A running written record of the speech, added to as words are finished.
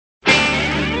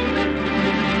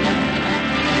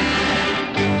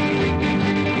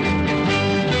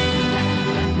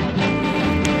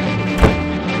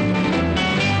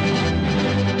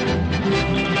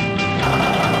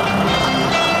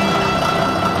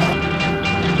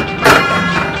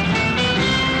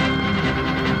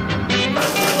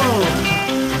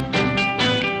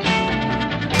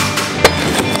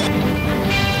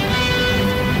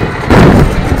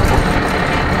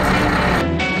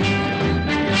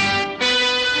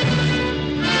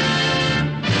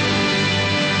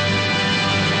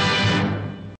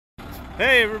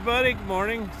Hey everybody, good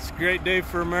morning. It's a great day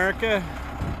for America.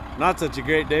 Not such a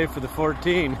great day for the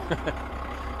 14.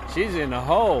 She's in a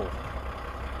hole.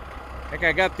 Heck,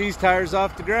 I got these tires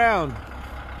off the ground.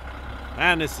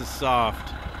 Man, this is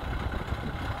soft.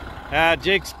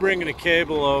 Jake's bringing a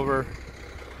cable over.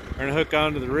 We're gonna hook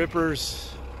onto the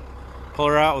rippers, pull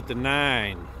her out with the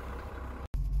 9.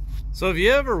 So have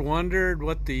you ever wondered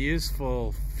what the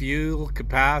useful fuel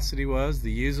capacity was,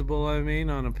 the usable I mean,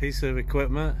 on a piece of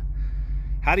equipment?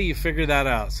 How do you figure that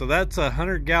out? So that's a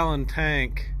 100-gallon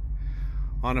tank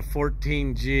on a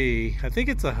 14G. I think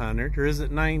it's 100, or is it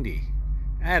 90?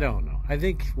 I don't know. I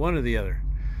think one or the other.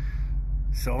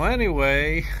 So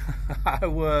anyway, I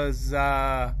was,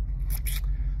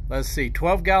 let's see,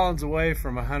 12 gallons away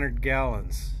from 100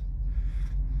 gallons.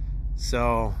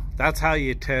 So that's how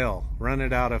you tell. Run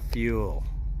it out of fuel.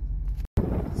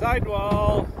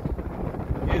 Sidewall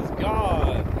is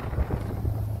gone.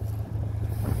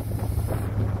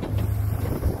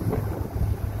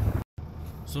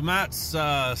 So Matt's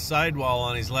sidewall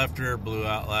on his left rear blew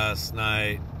out last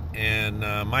night, and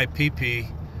my PP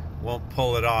won't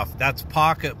pull it off. That's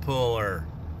pocket puller.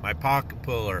 My pocket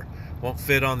puller won't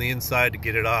fit on the inside to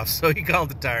get it off, so he called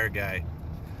the tire guy.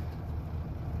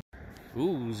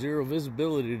 Ooh, zero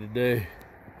visibility today.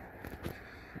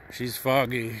 She's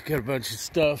foggy. Got a bunch of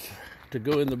stuff to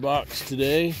go in the box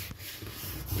today,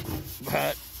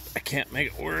 but I can't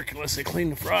make it work unless I clean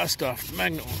the frost off. The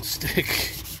magnet won't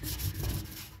stick.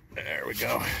 There we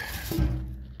go.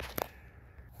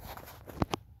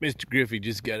 Mr. Griffey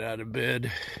just got out of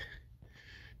bed.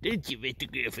 Did you,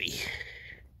 Mr. Griffey?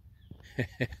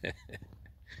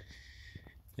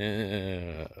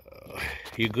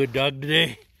 You a good dog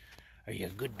today? Are you a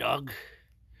good dog?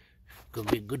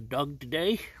 Gonna be a good dog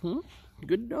today? Hmm?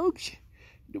 Good dogs?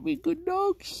 Gonna be good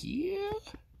dogs? Yeah.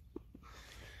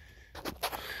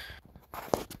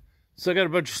 So I got a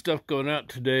bunch of stuff going out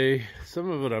today.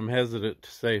 Some of it I'm hesitant to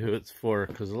say who it's for,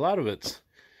 because a lot of it's,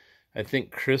 I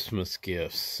think, Christmas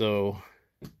gifts. So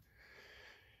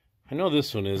I know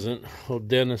this one isn't. Old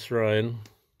Dennis Ryan.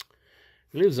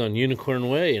 He lives on Unicorn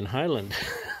Way in Highland.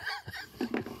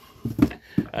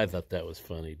 I thought that was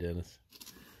funny, Dennis.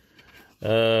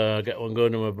 I got one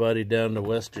going to my buddy down to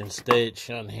Western States,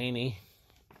 Sean Haney.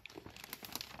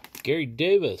 Gary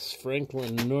Davis,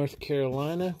 Franklin, North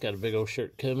Carolina. Got a big old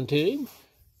shirt coming to him.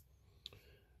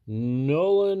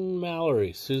 Nolan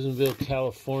Mallory, Susanville,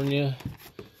 California.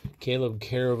 Caleb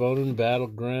Caravonen,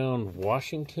 Battleground,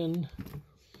 Washington.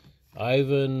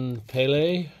 Ivan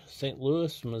Pele, St.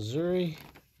 Louis, Missouri.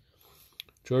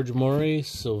 George Morey,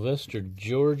 Sylvester,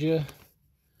 Georgia.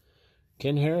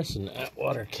 Ken Harrison,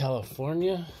 Atwater,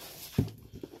 California.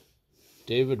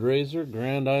 David Razor,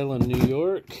 Grand Island, New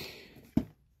York.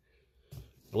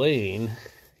 Blaine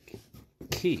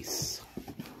Keese.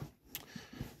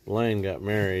 Blaine got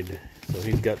married, so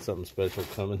he's got something special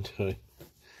coming to him.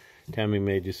 Tammy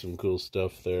made you some cool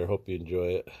stuff there. Hope you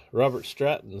enjoy it. Robert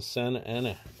Stratton, Santa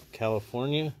Ana,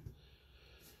 California.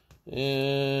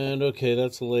 And, okay,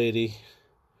 that's a lady.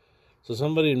 So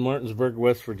somebody in Martinsburg,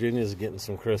 West Virginia is getting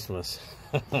some Christmas.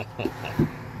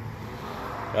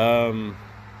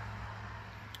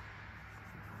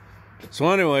 So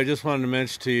anyway, I just wanted to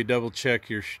mention to you, double check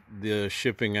the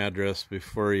shipping address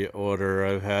before you order.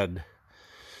 I've had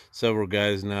several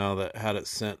guys now that had it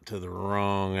sent to the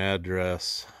wrong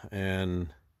address, and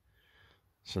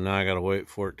so now I gotta wait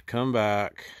for it to come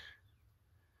back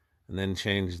and then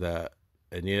change that.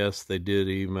 And yes, they did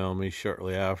email me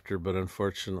shortly after, but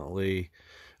unfortunately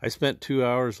I spent 2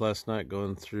 hours last night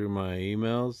going through my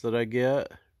emails that I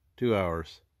get. 2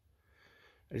 hours.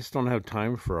 I just don't have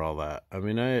time for all that. I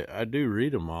mean, I do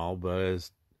read them all, but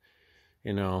as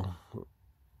you know,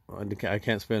 I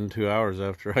can't spend 2 hours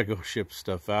after I go ship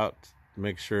stuff out to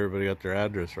make sure everybody got their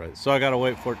address right. So I got to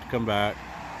wait for it to come back,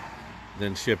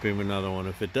 then ship him another one.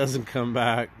 If it doesn't come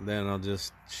back, then I'll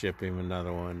just ship him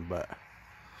another one. But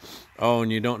oh,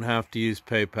 and you don't have to use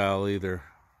PayPal either.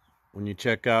 When you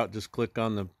check out, just click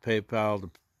on the PayPal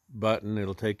button.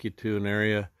 It'll take you to an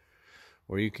area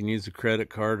where you can use a credit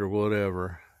card or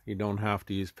whatever. You don't have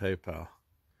to use PayPal.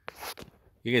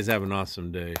 You guys have an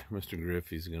awesome day. Mr.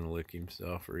 Griffey's going to lick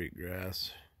himself or eat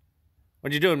grass.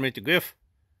 What you doing, Mr. Griff?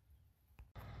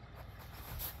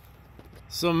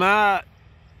 So Matt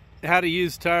had a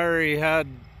used tire. He had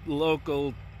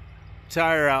local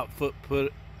tire outfit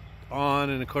put on,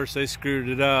 and of course they screwed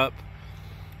it up.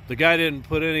 The guy didn't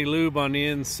put any lube on the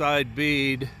inside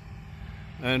bead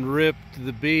and ripped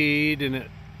the bead, and it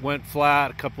went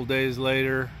flat a couple days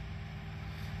later.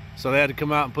 So they had to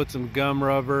come out and put some gum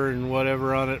rubber and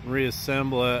whatever on it and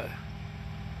reassemble it.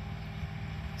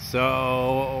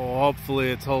 So hopefully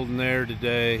it's holding there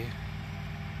today.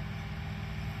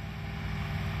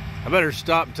 I better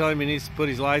stop and tell him he needs to put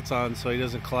his lights on so he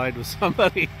doesn't collide with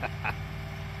somebody.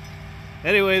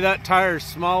 Anyway, that tire is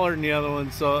smaller than the other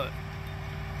one, so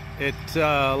it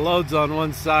loads on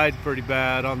one side pretty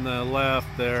bad on the left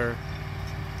there.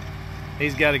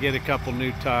 He's got to get a couple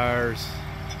new tires.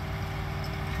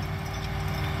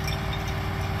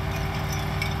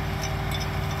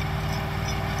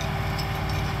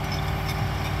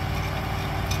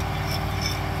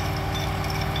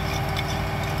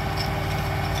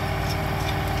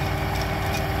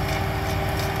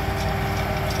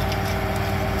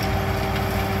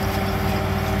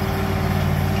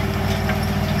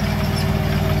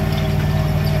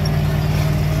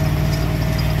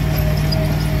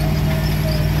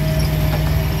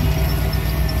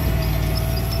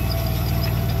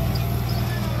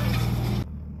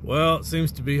 Well, it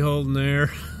seems to be holding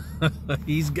there.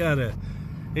 He got to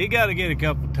get a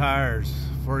couple tires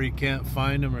before you can't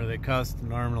find them, or they cost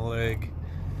an arm and a leg.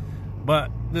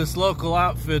 But this local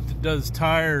outfit that does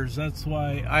tires, that's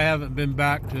why I haven't been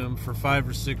back to them for 5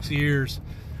 or 6 years.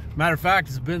 Matter of fact,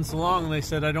 it's been so long they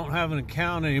said I don't have an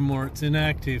account anymore, it's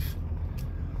inactive.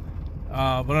 But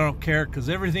I don't care, because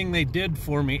everything they did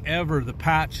for me ever, the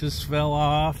patches fell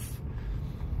off.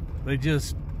 They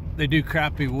do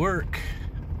crappy work.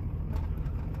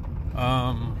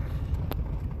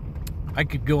 I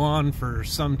could go on for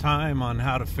some time on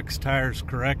how to fix tires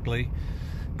correctly.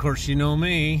 Of course, you know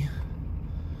me,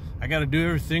 I got to do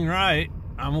everything right.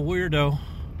 I'm a weirdo,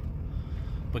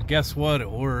 but guess what,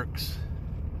 it works.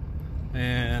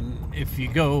 And if you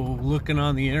go looking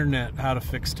on the internet how to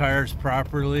fix tires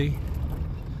properly,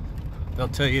 they'll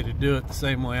tell you to do it the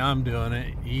same way I'm doing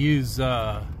it. You use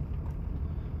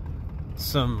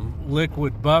some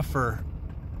liquid buffer.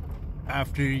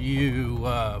 After you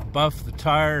buff the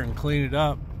tire and clean it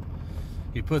up,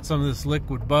 you put some of this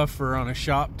liquid buffer on a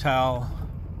shop towel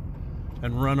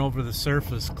and run over the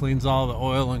surface. Cleans all the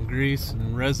oil and grease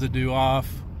and residue off.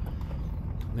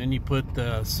 And then you put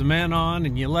the cement on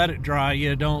and you let it dry.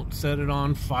 You don't set it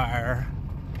on fire.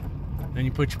 Then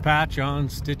you put your patch on,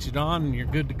 stitch it on, and you're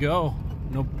good to go.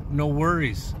 No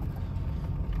worries.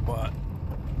 But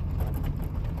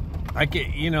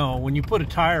when you put a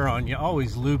tire on, you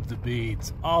always lube the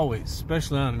beads. Always,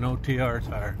 especially on an OTR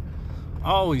tire.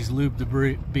 Always lube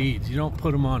the beads. You don't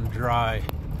put them on dry,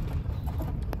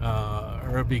 or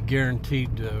it'll be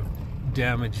guaranteed to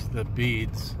damage the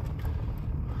beads.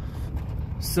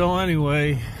 So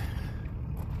anyway,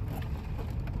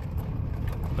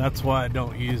 that's why I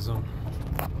don't use them.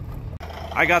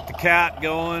 I got the cat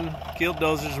going. Keel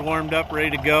dozer's warmed up,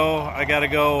 ready to go. I gotta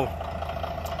go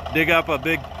dig up a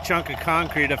big chunk of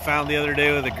concrete I found the other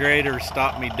day with a grader,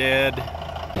 stopped me dead.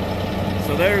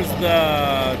 So there's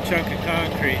the chunk of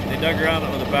concrete. They dug around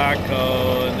it with a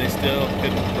backhoe and they still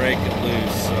couldn't break it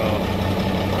loose. So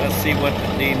let's see what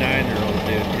the D9er will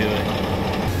do to it.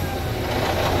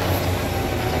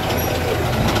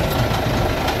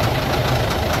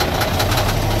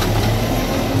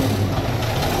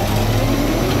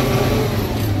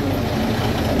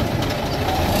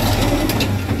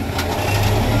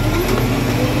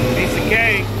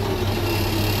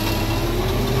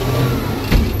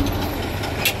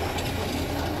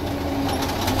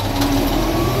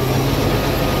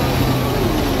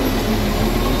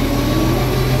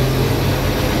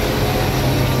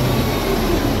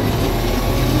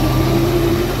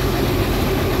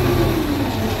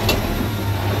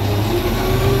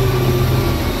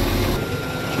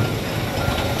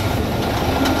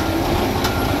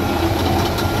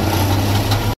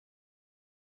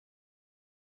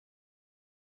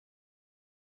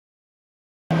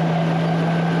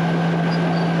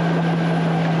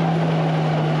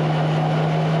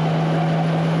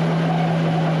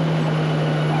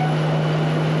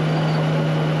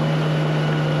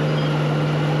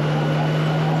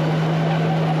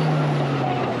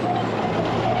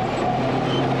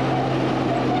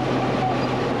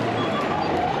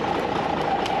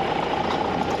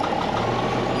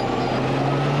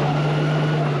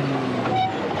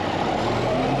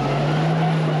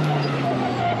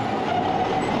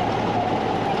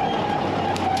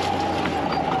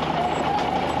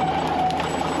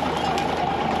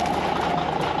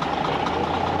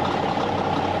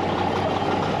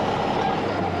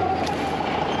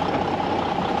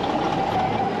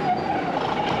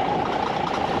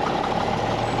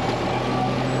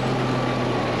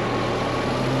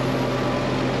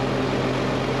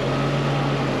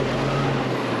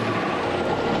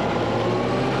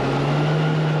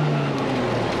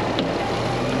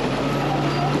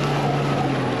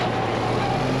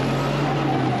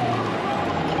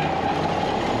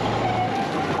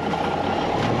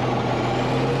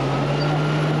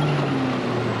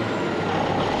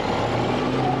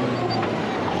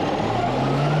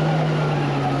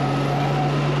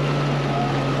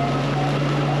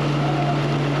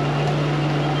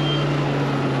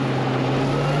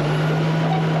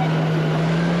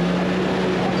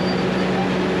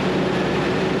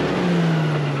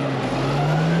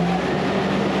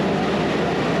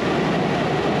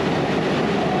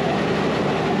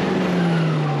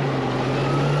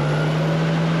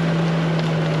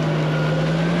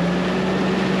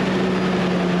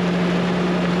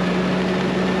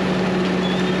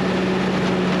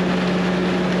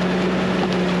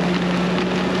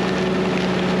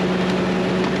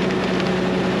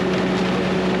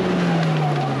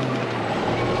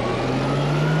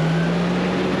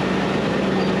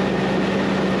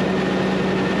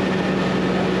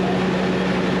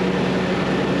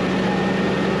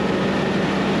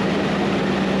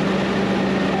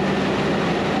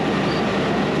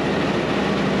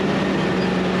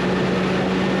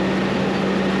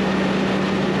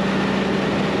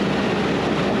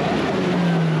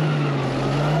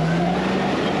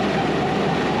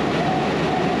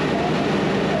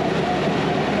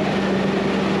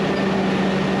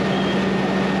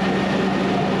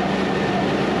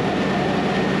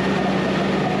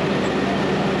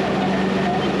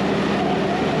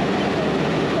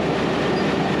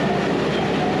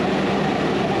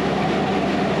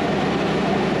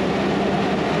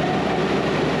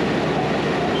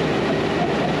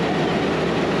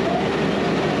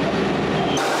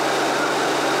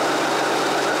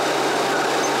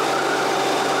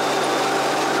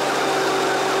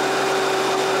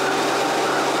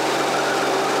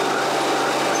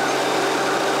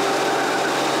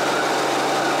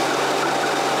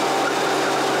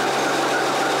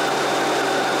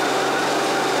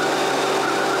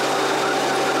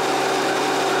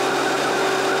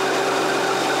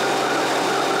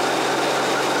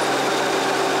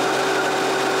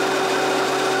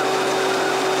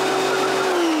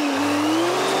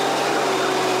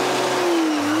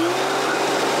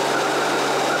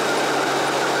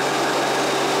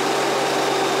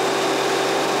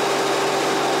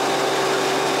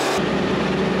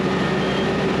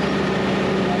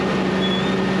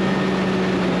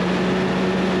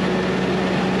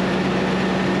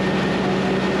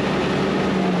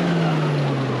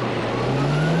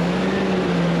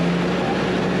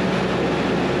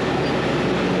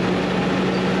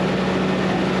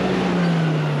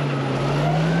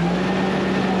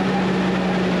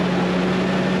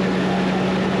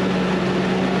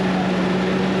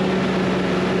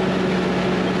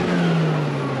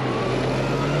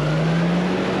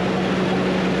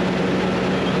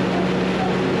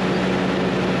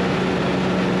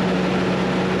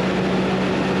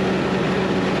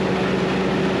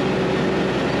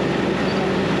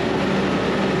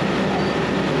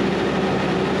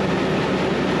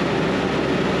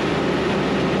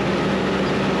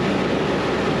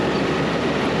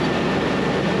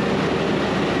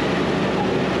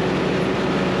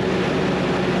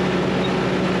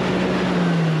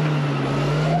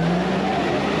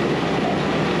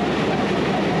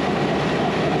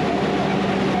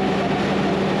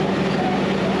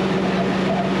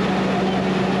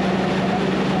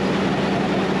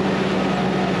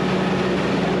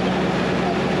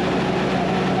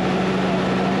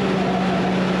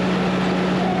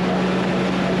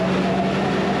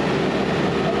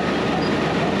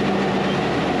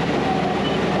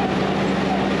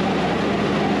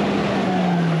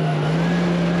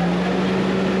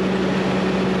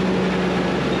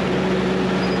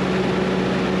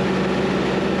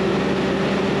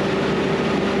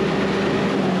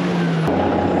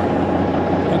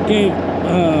 Okay,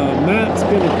 Matt's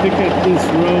going to pick up this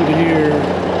road here,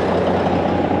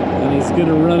 and he's going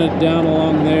to run it down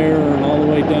along there and all the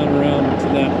way down around to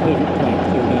that pivot point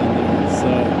clear down there. So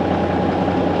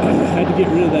I had to get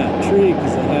rid of that tree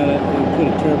because I had it put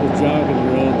a terrible jog in the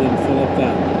road, then fill up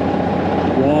that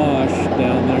wash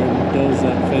down there and doze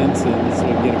that fence in so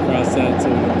we can get across that so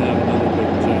we don't have another big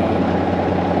jog.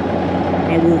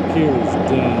 My work here is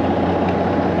done.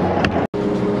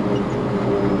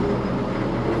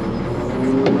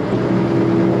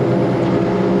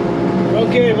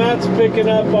 Okay, Matt's picking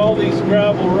up all these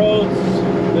gravel roads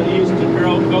that used to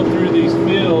go through these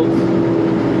fields,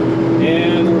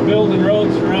 and we're building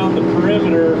roads around the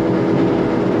perimeter.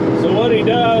 So what he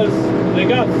does, they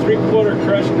got 3/4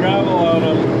 crushed gravel on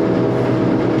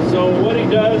them. So what he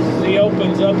does is he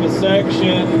opens up a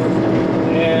section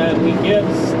and he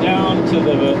gets down to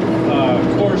the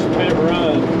coarse pit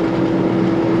run,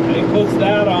 and he puts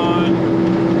that on,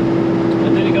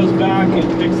 and then he goes back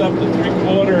and picks up the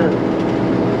 3/4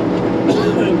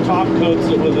 and top coats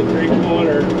it with a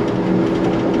 3/4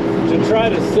 to try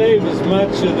to save as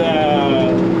much of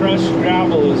the crushed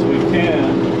gravel as we can.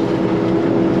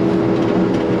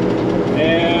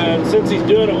 And since he's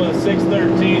doing it with a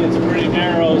 613, it's pretty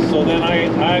narrow, so then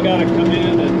I got to come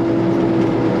in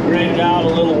and grade it out a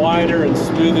little wider and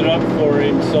smooth it up for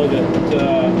him so that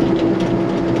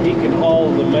he can haul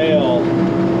the mail.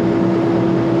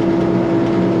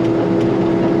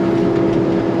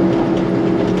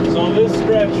 So this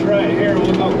stretch right here,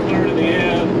 we'll go clear to the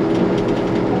end.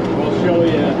 We'll show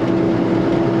you.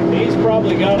 He's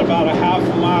probably got about a half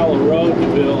a mile of road to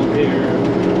build here.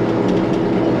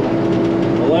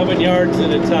 11 yards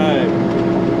at a time.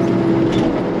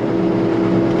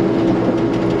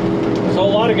 So a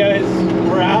lot of guys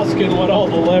were asking what all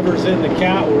the levers in the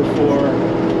cat were for.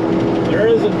 There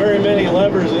isn't very many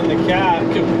levers in the cat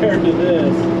compared to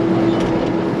this.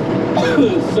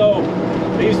 So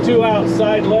these two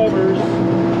outside levers,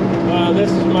 this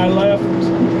is my left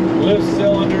lift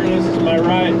cylinder, this is my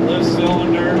right lift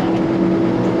cylinder.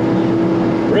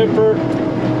 Ripper,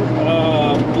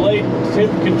 blade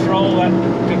tip control, that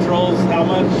controls how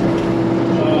much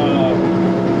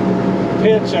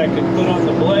pitch I can put on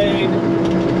the blade.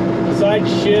 Side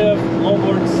shift,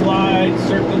 moldboard slide,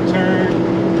 circle turn,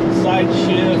 side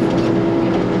shift,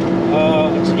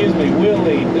 excuse me, wheel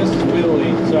lead. This is wheel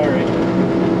lead, sorry.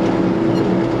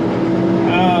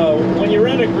 When you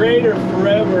run a grader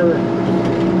forever,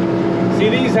 see,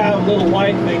 these have little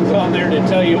white things on there to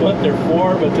tell you what they're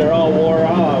for, but they're all wore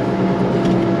off.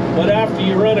 But after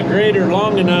you run a grader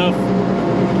long enough,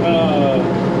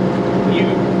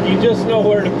 you just know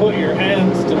where to put your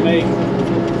hands to make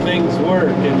things work.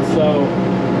 And so,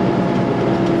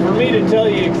 for me to tell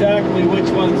you exactly which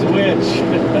one's which,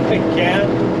 I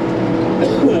can't.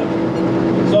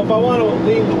 So if I want to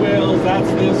lean the wheels,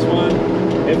 that's this one.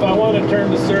 If I want to turn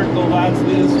the circle, that's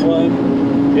this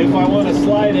one. If I want to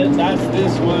slide it, that's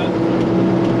this one.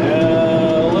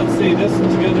 Let's see, this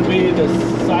is going to be the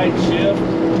side shift,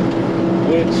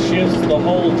 which shifts the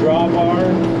whole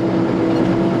drawbar.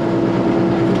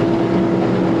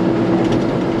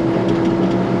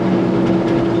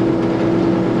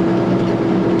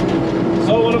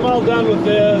 So when I'm all done with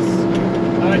this,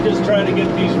 I just try to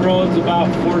get these roads about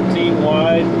 14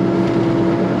 wide,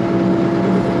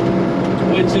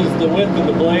 which is the width of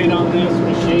the blade on this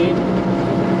machine.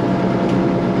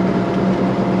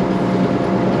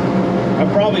 I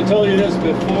probably told you this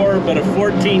before, but a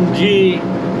 14G,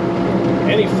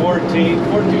 any 14G,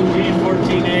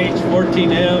 14H,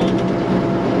 14M,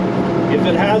 if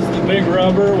it has the big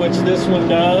rubber, which this one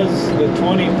does, the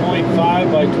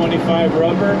 20.5 by 25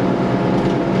 rubber,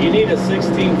 you need a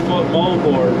 16-foot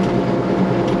moldboard,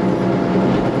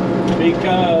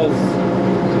 because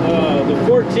the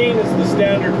 14 is the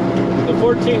standard. The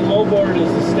 14 moldboard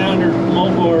is the standard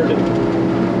moldboard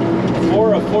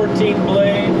for a 14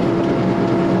 blade,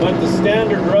 but the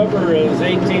standard rubber is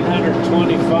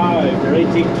 1825 or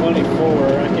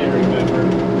 1824, I can't remember,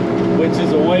 which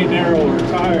is a way narrower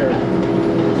tire.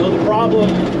 So the problem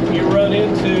you run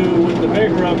into with the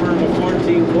big rubber and the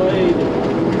 14 blade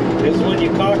is when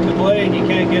you cock the blade, you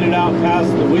can't get it out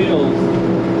past the wheels.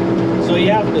 So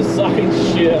you have to side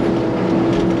shift,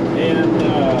 and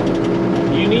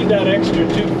you need that extra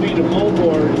 2 feet of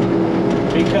moldboard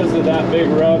because of that big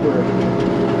rubber.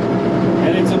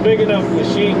 And it's a big enough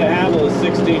machine to handle a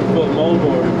 16-foot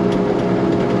moldboard.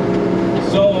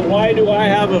 So why do I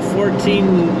have a 14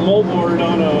 moldboard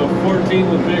on a 14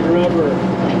 with big rubber?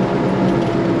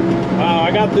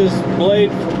 I got this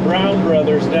blade from Brown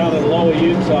Brothers down in Loa,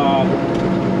 Utah,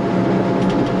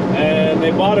 and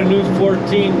they bought a new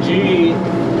 14G,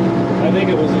 I think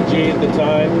it was a G at the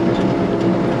time.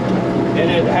 And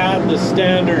it had the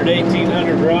standard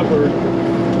 1800 rubber.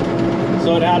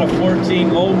 So it had a 14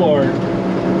 moldboard.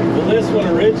 Well, this one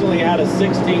originally had a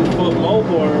 16-foot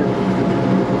moldboard.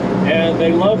 And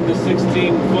they loved the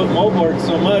 16-foot moldboard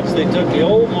so much, they took the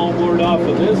old moldboard off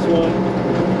of this one,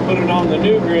 put it on the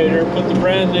new grader, put the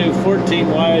brand new 14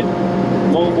 wide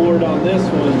moldboard on this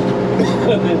one,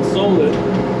 and then sold it.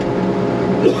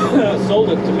 Sold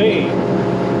it to me.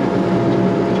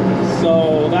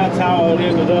 So that's how it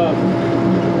ended up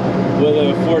with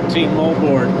a 14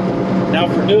 moldboard. Now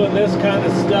for doing this kind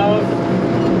of stuff,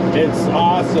 it's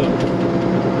awesome.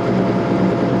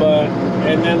 But,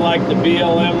 and then like the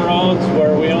BLM roads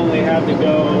where we only had to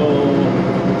go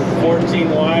 14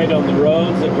 wide on the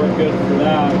roads, that were good for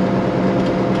that.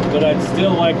 But I'd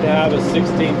still like to have a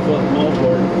 16-foot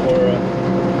moldboard for it.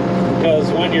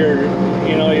 Because when you're,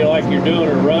 you know, you're doing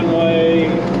a runway,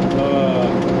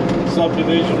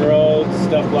 subdivision roads,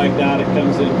 stuff like that, it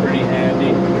comes in pretty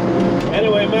handy.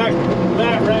 Anyway,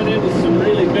 Matt ran into some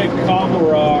really big cobble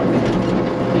rock.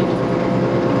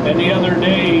 And the other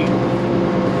day,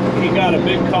 he got a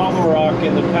big cobble rock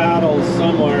in the paddles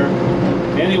somewhere.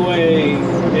 Anyway,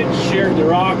 it sheared the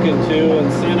rock in two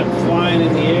and sent it flying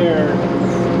in the air.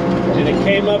 And it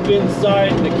came up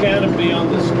inside the canopy on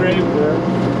the scraper,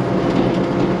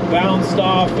 bounced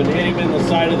off and hit him in the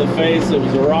side of the face. It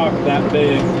was a rock that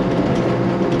big.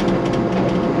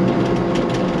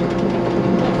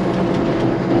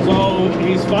 So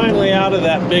he's finally out of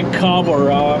that big cobble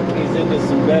rock. He's into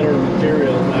some better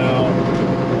material now.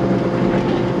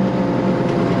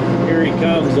 Here he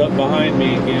comes up behind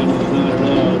me again with another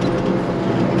load.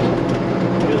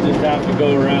 He'll just have to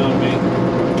go around me.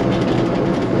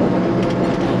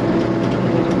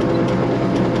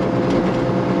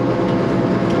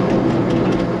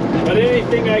 But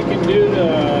anything I can do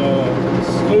to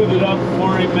smooth it up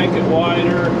for him, make it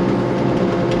wider,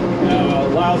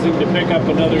 allows him to pick up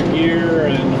another gear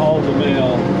and haul the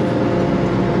mail.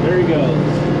 There he goes.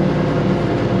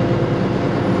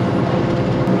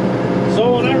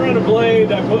 So when I run a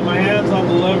blade, I put my hands on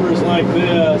the levers like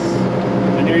this,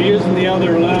 and you're using the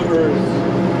other levers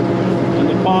in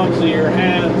the palms of your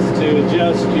hands to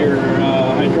adjust your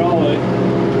hydraulic.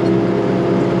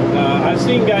 I've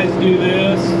seen guys do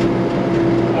this.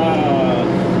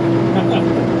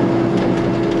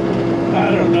 I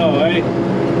don't know,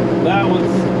 that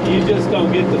one's, you just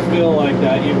don't get the feel like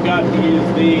that. You've got to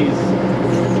use these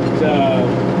to,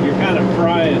 you're kind of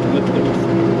prying with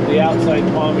the outside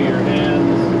palm of your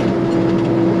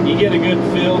hands. You get a good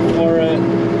feel for it,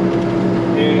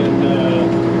 and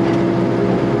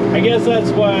I guess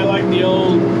that's why I like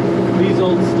these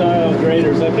old style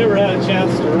graders. I've never had a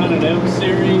chance to run an M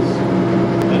series,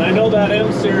 and I know that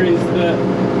M series that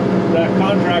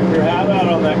contractor had out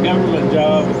on that government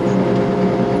job,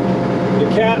 the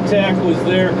cat tech was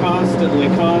there constantly.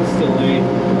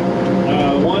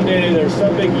 One day there's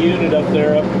some big unit up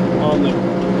there up on the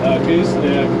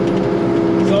gooseneck,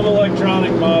 some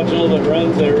electronic module that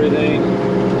runs everything,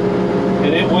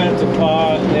 and it went to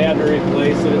pot and they had to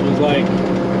replace it. It was like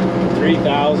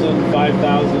 $3,000,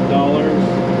 $5,000.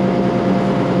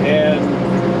 And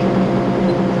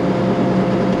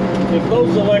if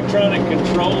those electronic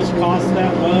controls cost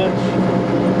that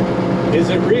much, is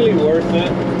it really worth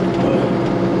it?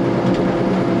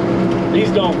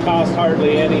 These don't cost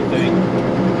hardly anything.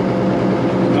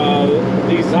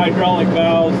 These hydraulic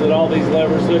valves that all these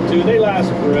levers hook to, they last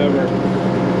forever.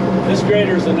 This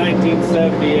grader's a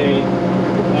 1978.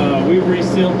 We've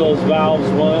resealed those valves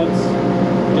once,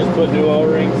 just put new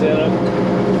O-rings in them.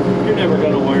 You're never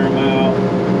going to wear them out.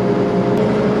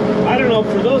 I don't know,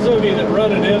 for those of you that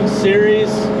run an M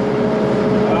series,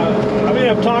 I mean,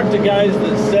 I've talked to guys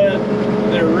that said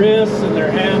their wrists and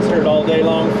their hands hurt all day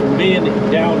long from being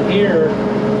down here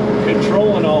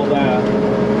controlling all that.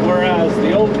 Whereas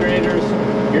the old graders,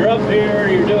 you're up here,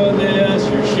 you're doing this,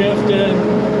 you're shifting,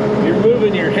 you're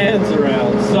moving your hands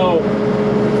around. So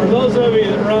for those of you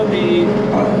that run the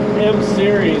M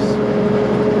series,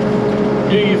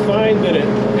 do you find that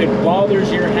it bothers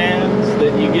your hands,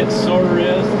 that you get sore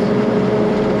wrists?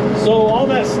 So all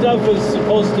that stuff is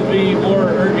supposed to be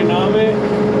more ergonomic,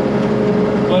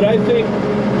 but I think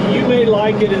you may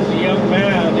like it as a young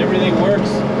man, everything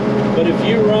works, but if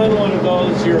you run one of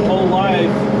those your whole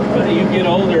life, you get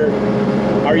older,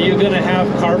 are you going to have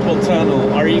carpal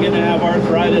tunnel? Are you going to have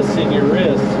arthritis in your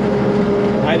wrist?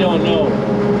 I don't know.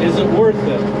 Is it worth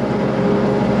it?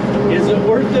 Is it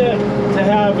worth it to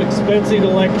have expensive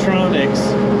electronics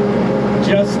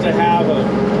just to have them?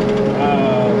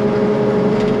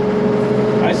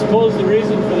 I suppose the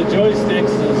reason for the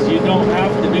joysticks is you don't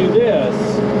have to do this.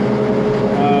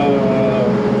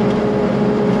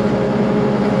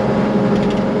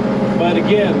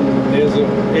 again,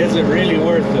 is it really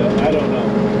worth it? I don't know.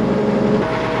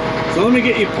 So let me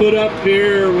get you put up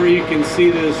here where you can see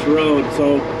this road.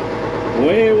 So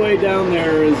way down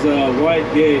there is a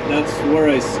white gate. That's where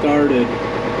I started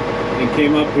and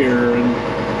came up here.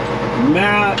 And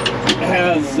Matt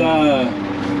has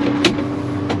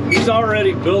he's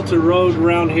already built a road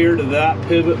around here to that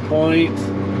pivot point,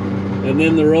 and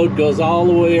then the road goes all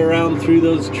the way around through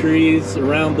those trees,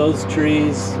 around those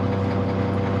trees,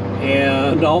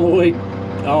 and all the way,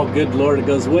 oh good Lord, it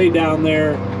goes way down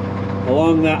there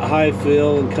along that high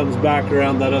fill and comes back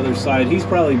around that other side. He's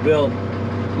probably built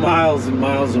miles and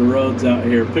miles of roads out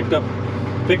here, picked up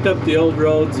the old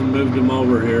roads and moved them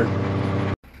over here.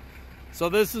 So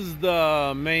this is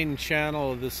the main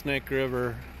channel of the Snake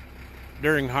River.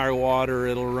 During high water,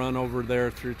 it'll run over there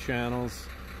through channels.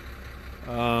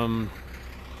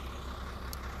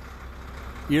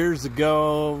 Years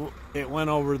ago, it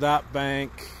went over that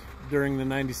bank during the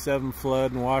 '97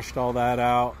 flood and washed all that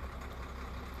out.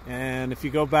 And if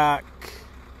you go back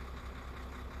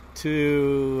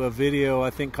to a video,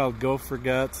 I think called Gopher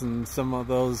Guts, and some of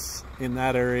those in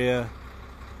that area,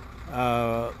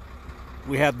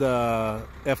 we had the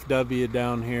FW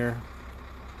down here.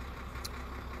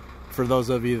 For those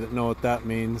of you that know what that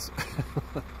means.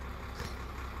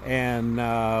 And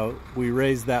we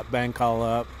raised that bank all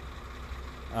up.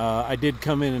 I did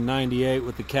come in '98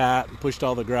 with the cat and pushed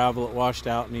all the gravel it washed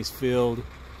out in East Field,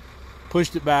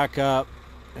 pushed it back up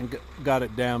and got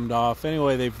it dammed off.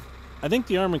 Anyway, I think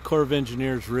the Army Corps of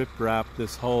Engineers rip-wrapped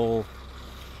this whole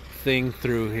thing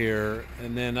through here,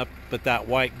 and then up at that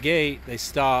white gate they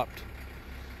stopped.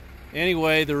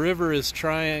 Anyway, the river is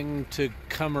trying to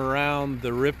come around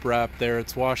the riprap there.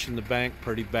 It's washing the bank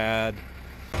pretty bad.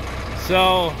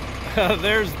 So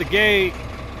there's the gate.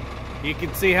 You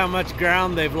can see how much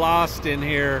ground they've lost in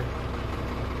here.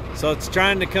 So it's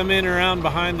trying to come in around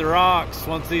behind the rocks.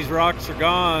 Once these rocks are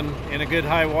gone in a good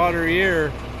high water year,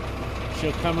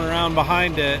 she'll come around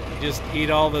behind it, just eat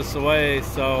all this away.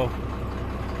 So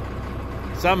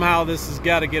somehow this has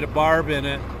got to get a barb in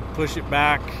it, push it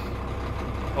back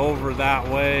over that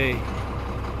way.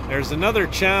 There's another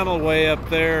channel way up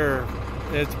there.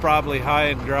 It's probably high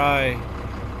and dry,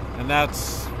 and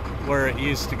that's where it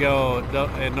used to go.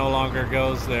 It no longer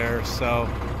goes there. So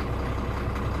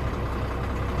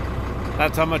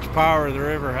that's how much power the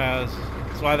river has.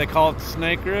 That's why they call it the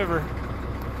Snake River.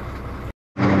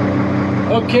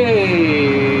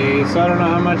 Okay, so I don't know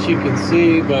how much you can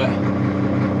see, but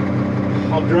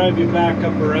I'll drive you back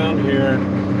up around here.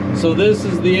 So this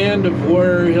is the end of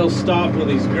where he'll stop with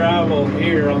his gravel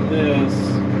here on this.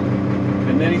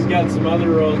 And then he's got some other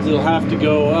roads he'll have to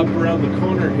go up around the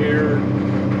corner here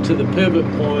to the pivot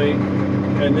point.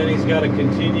 And then he's got to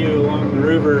continue along the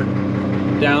river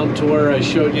down to where I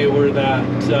showed you where that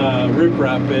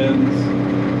riprap ends.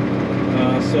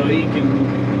 So he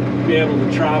can be able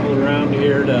to travel around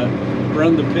here to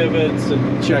run the pivots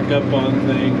and check up on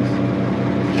things.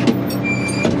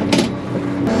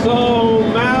 So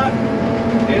Matt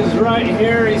is right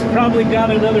here. He's probably got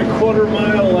another quarter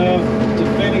mile left to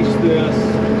finish this.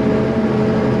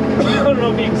 I don't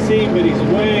know if you can see him, but he's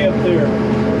way up there.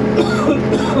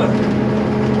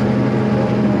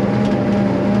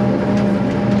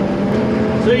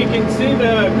 So you can see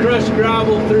the crushed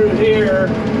gravel through here.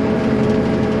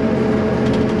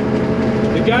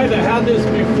 The guy that had this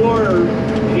before,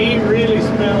 he really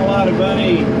spent a lot of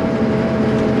money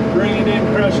bringing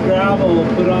in crushed gravel,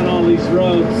 put on all these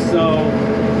roads. So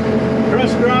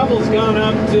crushed gravel's gone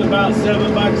up to about $7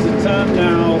 a ton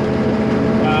now.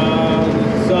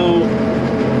 So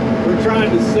we're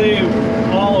trying to save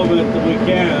all of it that we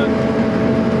can.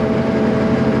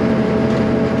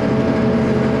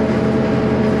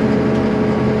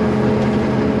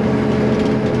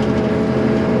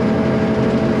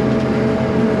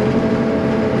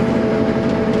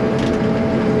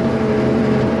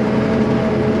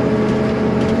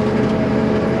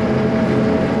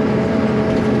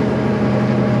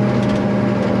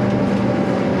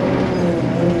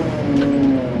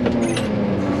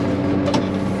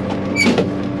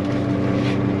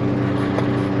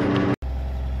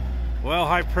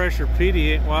 High pressure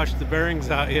Petey ain't washed the bearings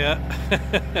out yet.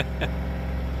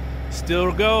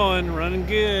 Still going, running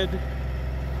good.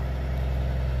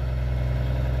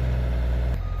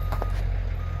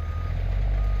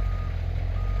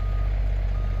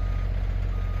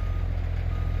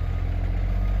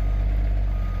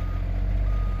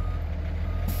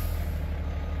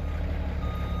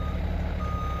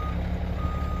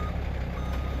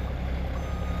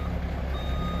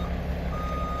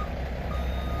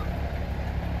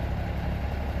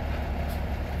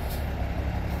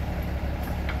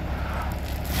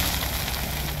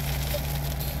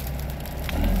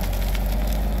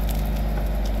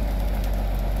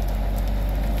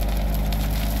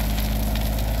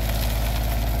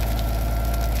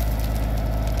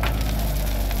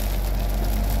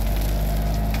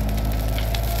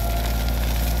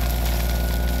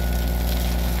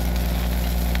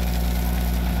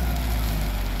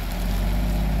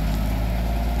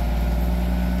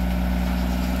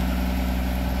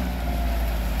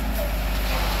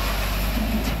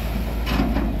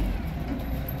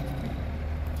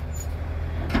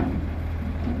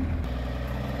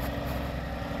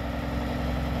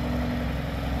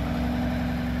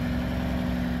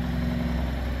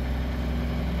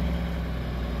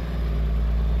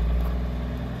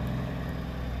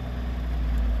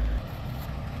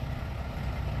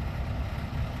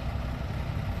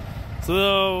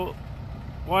 So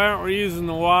why aren't we using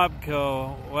the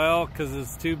Wabco? Well, because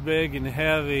it's too big and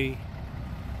heavy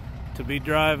to be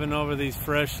driving over these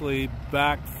freshly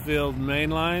backfilled main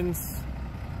lines.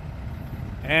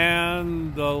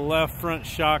 And the left front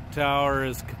shock tower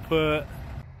is kaput.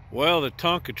 Well, the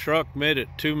Tonka truck made it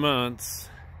 2 months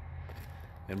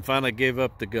and finally gave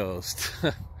up the ghost.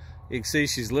 You can see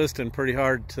she's listing pretty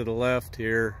hard to the left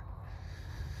here.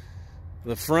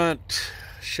 The front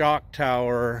shock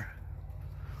tower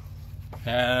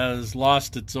has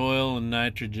lost its oil and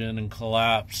nitrogen and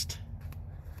collapsed.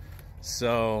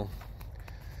 So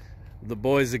the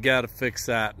boys have got to fix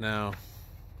that now.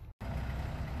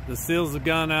 The seals have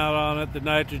gone out on it. The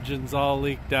nitrogen's all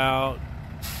leaked out.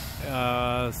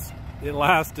 It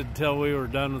lasted until we were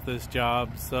done with this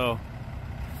job, so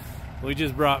we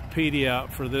just brought Petey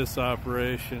out for this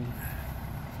operation.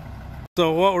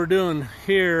 So what we're doing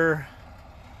here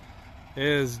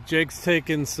is Jake's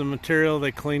taking some material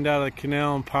they cleaned out of the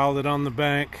canal and piled it on the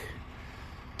bank,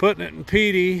 putting it in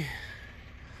Petey,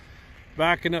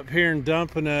 backing up here and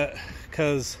dumping it,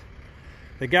 because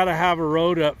they got to have a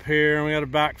road up here and we got to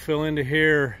backfill into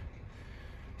here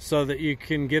so that you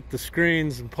can get the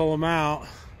screens and pull them out,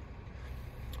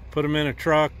 put them in a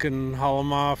truck and haul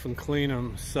them off and clean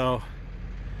them. So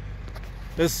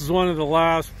this is one of the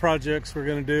last projects we're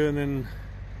going to do, and then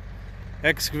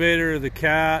excavator, the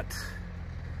cat,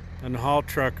 and the haul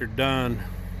truck are done.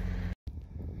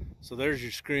 So there's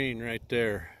your screen right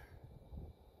there.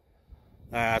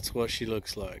 That's what she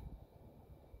looks like.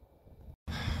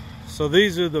 So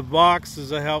these are the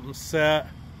boxes I helped them set,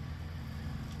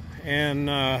 and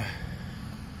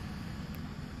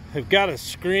they've got a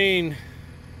screen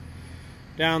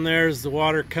down there as the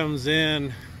water comes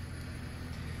in.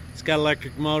 It's got an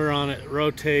electric motor on it, it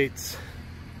rotates.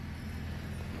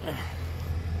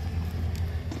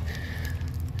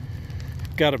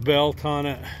 Got a belt on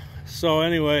it. So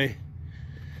anyway,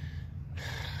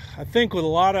 I think with a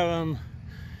lot of them,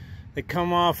 they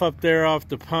come off up there off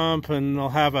the pump, and they'll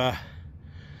have a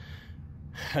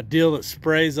deal that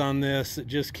sprays on this. It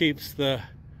just keeps the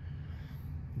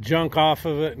junk off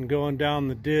of it and going down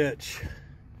the ditch.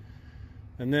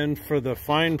 And then for the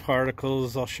fine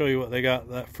particles, I'll show you what they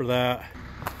got for that.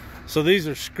 So these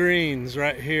are screens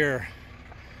right here,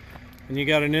 and you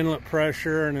got an inlet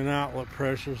pressure and an outlet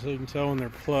pressure, so you can tell when they're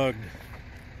plugged.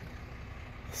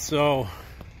 So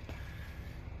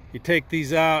you take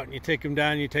these out and you take them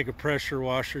down, you take a pressure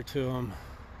washer to them,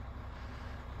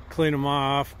 clean them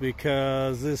off,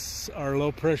 because this are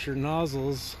low pressure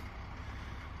nozzles.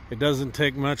 It doesn't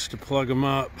take much to plug them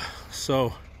up.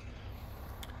 So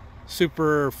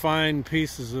super fine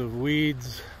pieces of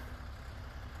weeds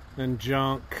and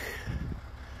junk,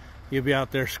 you'll be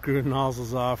out there screwing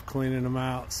nozzles off, cleaning them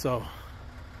out. So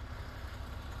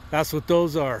that's what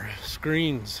those are,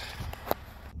 screens.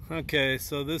 Okay,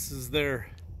 so this is their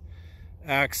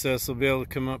access. Will be able to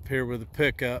come up here with a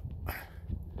pickup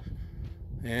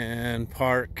and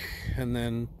park, and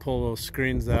then pull those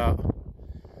screens out,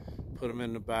 put them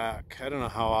in the back. I don't know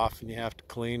how often you have to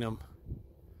clean them.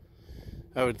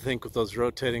 I would think with those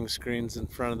rotating screens in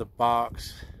front of the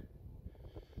box,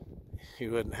 you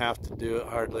wouldn't have to do it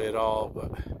hardly at all,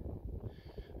 but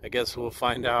I guess we'll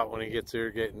find out when he gets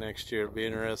irrigated next year. It'll be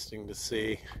interesting to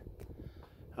see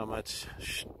how much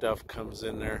stuff comes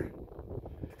in there.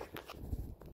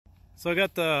 So I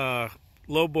got the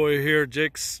low boy here.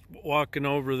 Jake's walking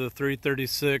over the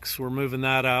 336. We're moving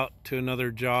that out to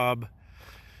another job.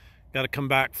 Got to come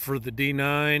back for the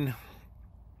D9.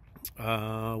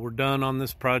 We're done on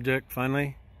this project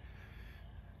finally.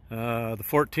 The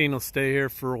 14 will stay here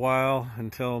for a while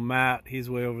until Matt, he's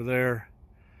way over there.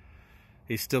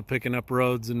 He's still picking up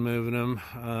roads and moving them.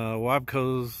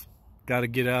 Wabco's got to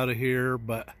get out of here,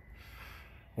 but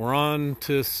we're on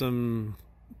to some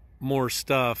more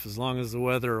stuff as long as the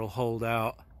weather will hold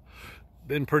out.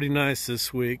 Been pretty nice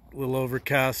this week. A little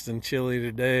overcast and chilly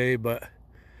today, but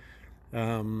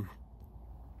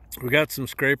we got some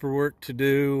scraper work to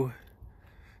do,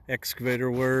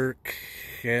 excavator work,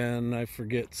 and I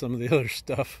forget some of the other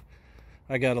stuff.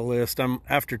 I got a list.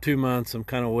 After 2 months, I'm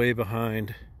kind of way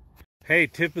behind. Hey,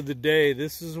 tip of the day.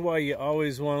 This is why you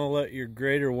always want to let your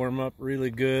grader warm up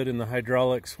really good and the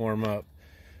hydraulics warm up,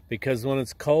 because when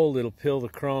it's cold, it'll peel the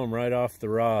chrome right off the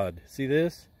rod. See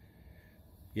this?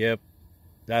 Yep,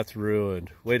 that's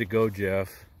ruined. Way to go,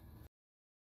 Jeff.